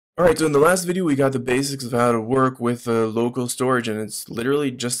Alright, so in the last video we got the basics of how to work with local storage, and it's literally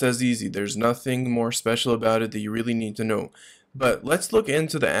just as easy. There's nothing more special about it that you really need to know. But let's look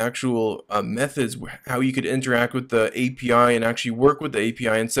into the actual methods, how you could interact with the API and actually work with the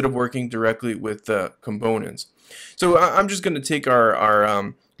API instead of working directly with the components. So I'm just going to take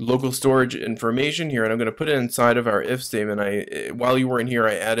our local storage information here, and I'm going to put it inside of our if statement. While you were in here,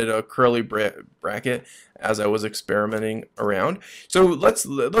 I added a curly bracket as I was experimenting around. So let's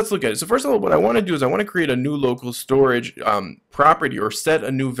look at it. So first of all, what I want to do is I want to create a new local storage property, or set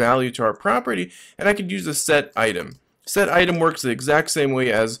a new value to our property, and I could use a SetItem. SetItem works the exact same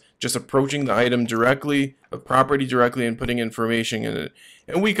way as just approaching the item directly, the property directly, and putting information in it.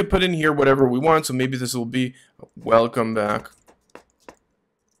 And we could put in here whatever we want. So maybe this will be welcome back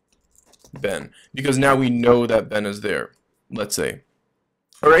Ben, because now we know that Ben is there, let's say.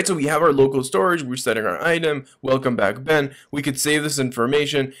 Alright, so we have our local storage, we're setting our item, welcome back Ben. We could save this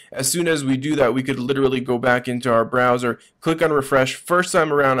information. As soon as we do that, we could literally go back into our browser, click on refresh. First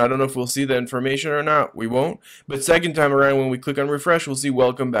time around, I don't know if we'll see the information or not, we won't. But second time around, when we click on refresh, we'll see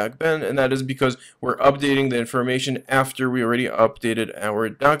welcome back Ben, and that is because we're updating the information after we already updated our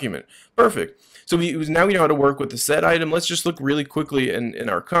document. Perfect. So now we know how to work with the set item. Let's just look really quickly in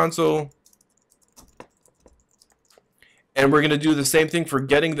our console. And we're going to do the same thing for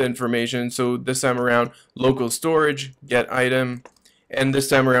getting the information. So this time around, local storage, get item. And this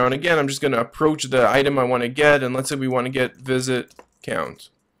time around, again, I'm just going to approach the item I want to get. And let's say we want to get visit count.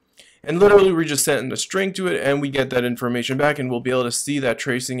 And literally, we're just setting a string to it, and we get that information back. And we'll be able to see that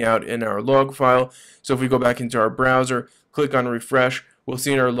tracing out in our log file. So if we go back into our browser, click on refresh, we'll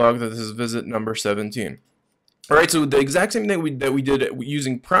see in our log that this is visit number 17. Alright, so the exact same thing that we did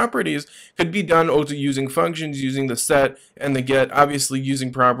using properties could be done also using functions, using the set and the get. Obviously,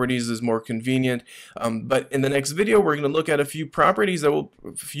 using properties is more convenient, but in the next video, we're going to look at a few properties a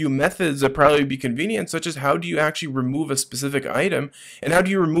few methods that probably be convenient, such as how do you actually remove a specific item, and how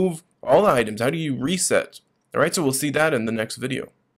do you remove all the items, how do you reset. Alright, so we'll see that in the next video.